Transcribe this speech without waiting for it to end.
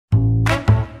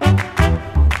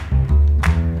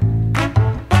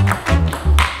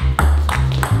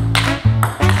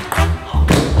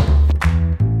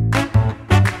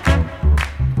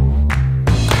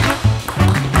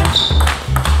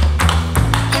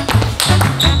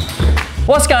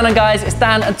What's going on, guys? It's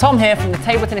Dan and Tom here from the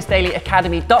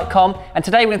TableTennisDailyAcademy.com, and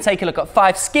today we're going to take a look at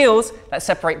 5 skills that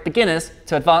separate beginners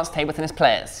to advanced table tennis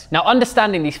players. Now,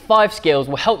 understanding these 5 skills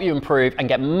will help you improve and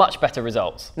get much better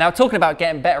results. Now, talking about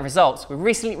getting better results, we've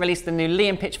recently released the new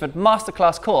Liam Pitchford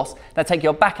Masterclass course that take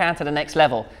your backhand to the next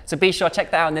level. So be sure to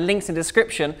check that out in the links in the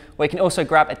description, where you can also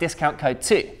grab a discount code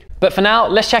too. But for now,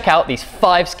 let's check out these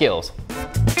 5 skills.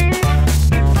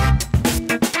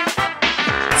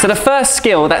 So the first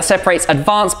skill that separates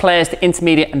advanced players to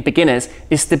intermediate and beginners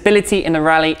is stability in the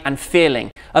rally and feeling.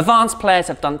 Advanced players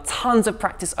have done tons of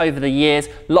practice over the years,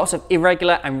 lots of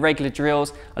irregular and regular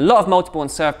drills, a lot of multiple and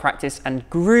serve practice, and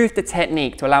grooved the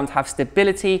technique to allow them to have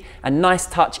stability and nice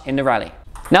touch in the rally.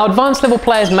 Now, advanced level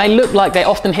players may look like they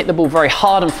often hit the ball very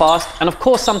hard and fast, and of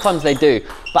course sometimes they do,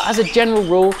 but as a general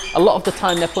rule, a lot of the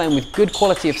time they're playing with good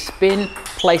quality of spin,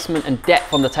 placement and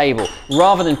depth on the table,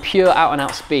 rather than pure out and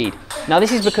out speed. Now,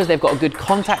 this is because they've got a good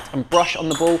contact and brush on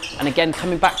the ball, and again,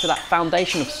 coming back to that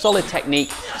foundation of solid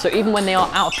technique, so even when they are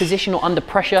out of position or under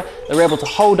pressure, they're able to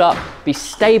hold up, be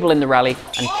stable in the rally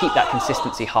and keep that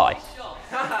consistency high.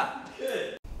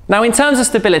 Now, in terms of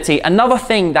stability, another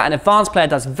thing that an advanced player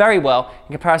does very well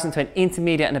in comparison to an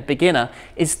intermediate and a beginner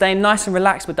is staying nice and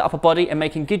relaxed with the upper body and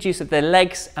making good use of their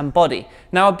legs and body.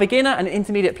 Now, a beginner and an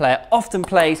intermediate player often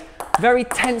plays very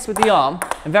tense with the arm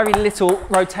and very little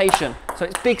rotation. So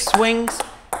it's big swings,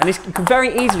 and this can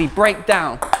very easily break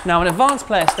down. Now, an advanced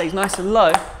player stays nice and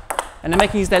low, and they're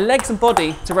making use their legs and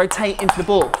body to rotate into the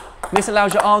ball. And this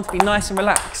allows your arm to be nice and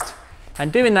relaxed.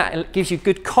 And doing that, it gives you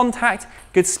good contact,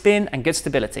 good spin and good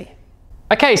stability.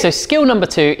 Okay, so skill number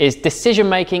 2 is decision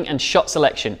making and shot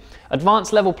selection.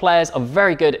 Advanced level players are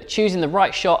very good at choosing the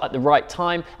right shot at the right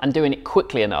time and doing it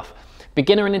quickly enough.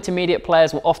 Beginner and intermediate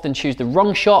players will often choose the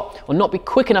wrong shot or not be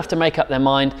quick enough to make up their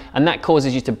mind, and that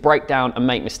causes you to break down and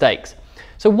make mistakes.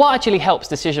 So what actually helps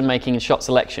decision making and shot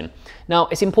selection? Now,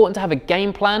 it's important to have a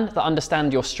game plan that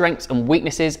understands your strengths and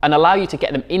weaknesses and allow you to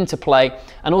get them into play,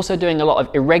 and also doing a lot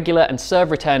of irregular and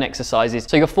serve return exercises,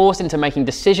 so you're forced into making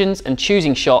decisions and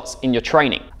choosing shots in your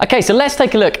training. Okay, so let's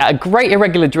take a look at a great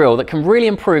irregular drill that can really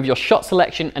improve your shot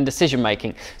selection and decision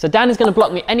making. So Dan is going to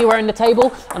block me anywhere in the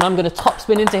table, and I'm going to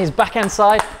topspin into his backhand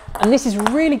side, and this is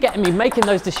really getting me making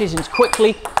those decisions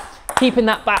quickly, keeping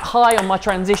that bat high on my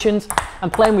transitions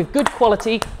and playing with good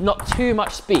quality, not too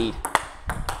much speed.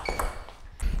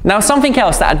 Now, something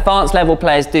else that advanced level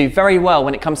players do very well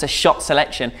when it comes to shot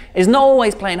selection is not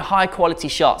always playing high quality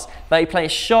shots, but they play a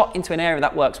shot into an area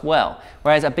that works well.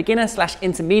 Whereas a beginner /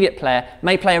 intermediate player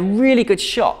may play a really good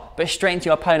shot, but straight into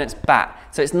your opponent's bat,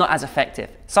 so it's not as effective.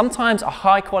 Sometimes a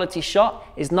high quality shot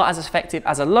is not as effective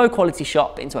as a low quality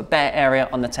shot, but into a better area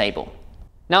on the table.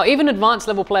 Now, even advanced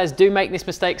level players do make this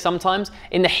mistake sometimes.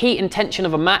 In the heat and tension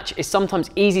of a match, it's sometimes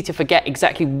easy to forget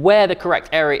exactly where the correct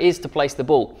area is to place the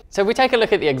ball. So if we take a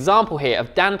look at the example here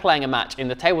of Dan playing a match in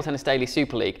the Table Tennis Daily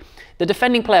Super League, the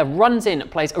defending player runs in,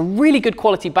 plays a really good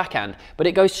quality backhand, but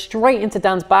it goes straight into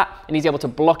Dan's bat and he's able to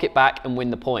block it back and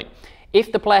win the point.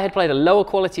 If the player had played a lower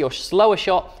quality or slower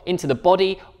shot into the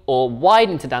body or wide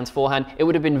into Dan's forehand, it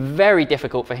would have been very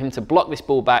difficult for him to block this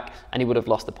ball back, and he would have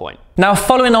lost the point. Now,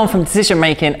 following on from decision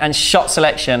making and shot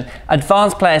selection,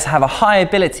 advanced players have a high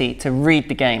ability to read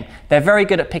the game. They're very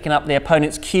good at picking up the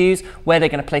opponent's cues, where they're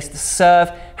going to place the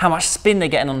serve, how much spin they're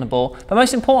getting on the ball, but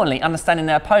most importantly, understanding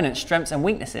their opponent's strengths and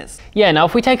weaknesses. Yeah, now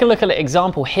if we take a look at the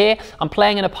example here, I'm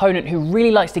playing an opponent who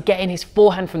really likes to get in his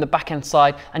forehand from the backhand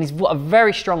side, and he's got a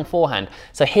very strong forehand.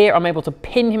 So here I'm able to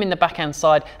pin him in the backhand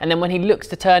side, and then when he looks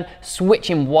to turn, switch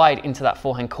him wide into that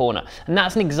forehand corner. And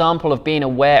that's an example of being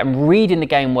aware and reading the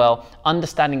game well,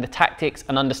 understanding the tactics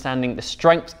and understanding the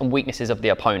strengths and weaknesses of the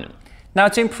opponent. Now,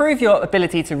 to improve your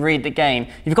ability to read the game,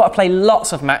 you've got to play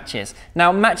lots of matches.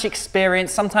 Now, match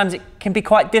experience, sometimes it can be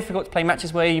quite difficult to play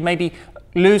matches where you maybe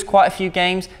lose quite a few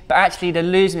games, but actually the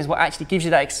losing is what actually gives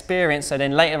you that experience, so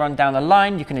then later on down the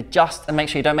line you can adjust and make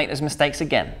sure you don't make those mistakes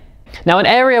again. Now, an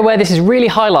area where this is really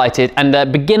highlighted and the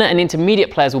beginner and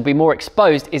intermediate players will be more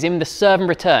exposed is in the serve and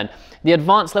return. The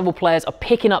advanced level players are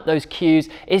picking up those cues.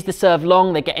 Is the serve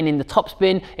long? They're getting in the top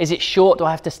spin. Is it short? Do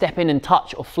I have to step in and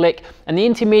touch or flick? And the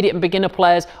intermediate and beginner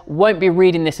players won't be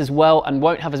reading this as well and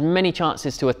won't have as many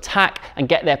chances to attack and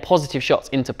get their positive shots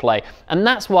into play. And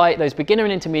that's why those beginner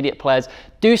and intermediate players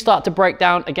do start to break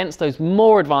down against those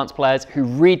more advanced players who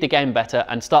read the game better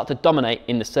and start to dominate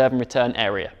in the serve and return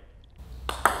area.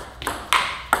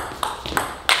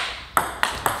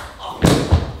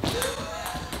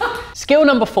 Skill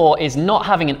number 4 is not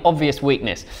having an obvious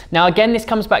weakness. Now again, this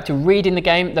comes back to reading the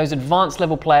game. Those advanced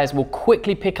level players will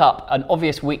quickly pick up an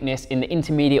obvious weakness in the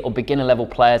intermediate or beginner level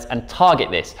players and target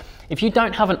this. If you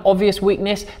don't have an obvious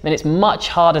weakness, then it's much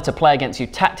harder to play against you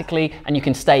tactically, and you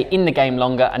can stay in the game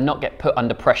longer and not get put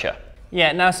under pressure.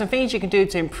 Yeah, now some things you can do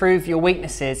to improve your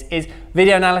weaknesses is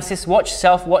video analysis. Watch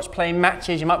yourself, watch playing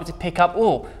matches. You might be able to pick up,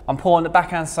 oh, I'm poor on the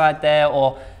backhand side there,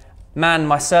 or man,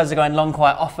 my serves are going long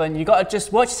quite often. You've got to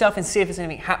just watch yourself and see if there's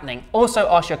anything happening. Also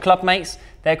ask your club mates.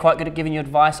 They're quite good at giving you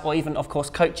advice, or even, of course,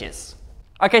 coaches.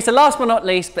 Okay, so last but not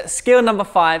least, but skill number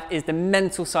 5 is the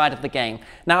mental side of the game.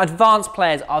 Now, advanced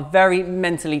players are very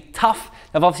mentally tough.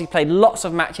 They've obviously played lots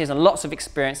of matches and lots of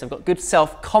experience. They've got good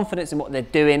self-confidence in what they're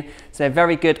doing, so they're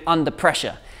very good under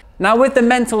pressure. Now, with the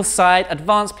mental side,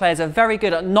 advanced players are very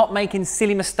good at not making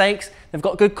silly mistakes. They've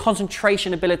got good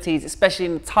concentration abilities, especially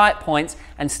in the tight points,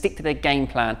 and stick to their game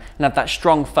plan and have that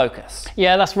strong focus.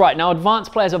 Yeah, that's right. Now,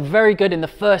 advanced players are very good in the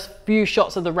first few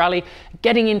shots of the rally,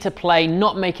 getting into play,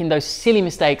 not making those silly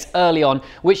mistakes early on,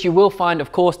 which you will find,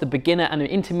 of course, the beginner and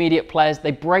the intermediate players, they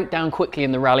break down quickly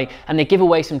in the rally and they give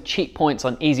away some cheap points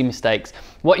on easy mistakes.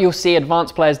 What you'll see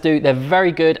advanced players do, they're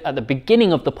very good at the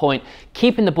beginning of the point,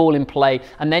 keeping the ball in play,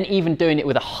 and then even doing it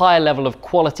with a higher level of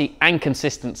quality and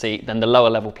consistency than the lower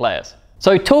level players.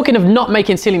 So talking of not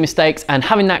making silly mistakes and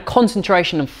having that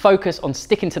concentration and focus on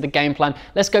sticking to the game plan,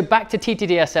 let's go back to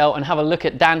TTDSL and have a look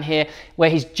at Dan here, where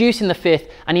he's juicing the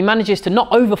 5th and he manages to not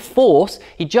overforce,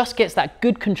 he just gets that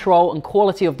good control and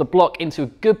quality of the block into a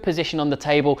good position on the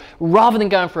table rather than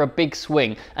going for a big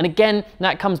swing. And again,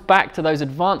 that comes back to those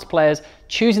advanced players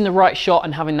choosing the right shot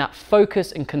and having that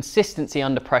focus and consistency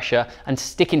under pressure and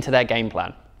sticking to their game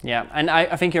plan. Yeah, and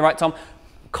I think you're right, Tom.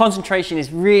 Concentration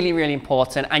is really, really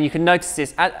important, and you can notice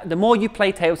this. The more you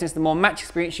play table tennis, the more match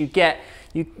experience you get,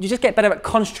 you just get better at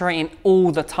concentrating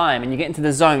all the time, and you get into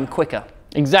the zone quicker.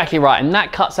 Exactly right, and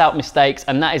that cuts out mistakes,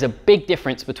 and that is a big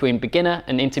difference between beginner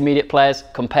and intermediate players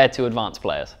compared to advanced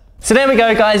players. So there we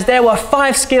go, guys. There were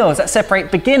 5 skills that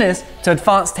separate beginners to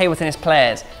advanced table tennis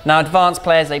players. Now, advanced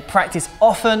players, they practice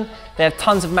often, they have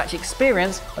tons of match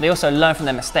experience, but they also learn from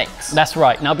their mistakes. That's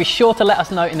right. Now be sure to let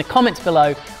us know in the comments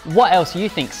below what else you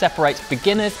think separates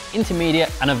beginners,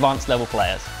 intermediate and advanced level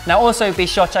players. Now also be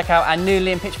sure to check out our new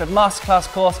Liam Pitchford Masterclass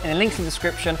course in the links in the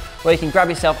description, where you can grab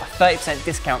yourself a 30%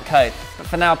 discount code. But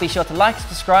for now, be sure to like and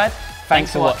subscribe.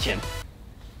 Thanks for watching.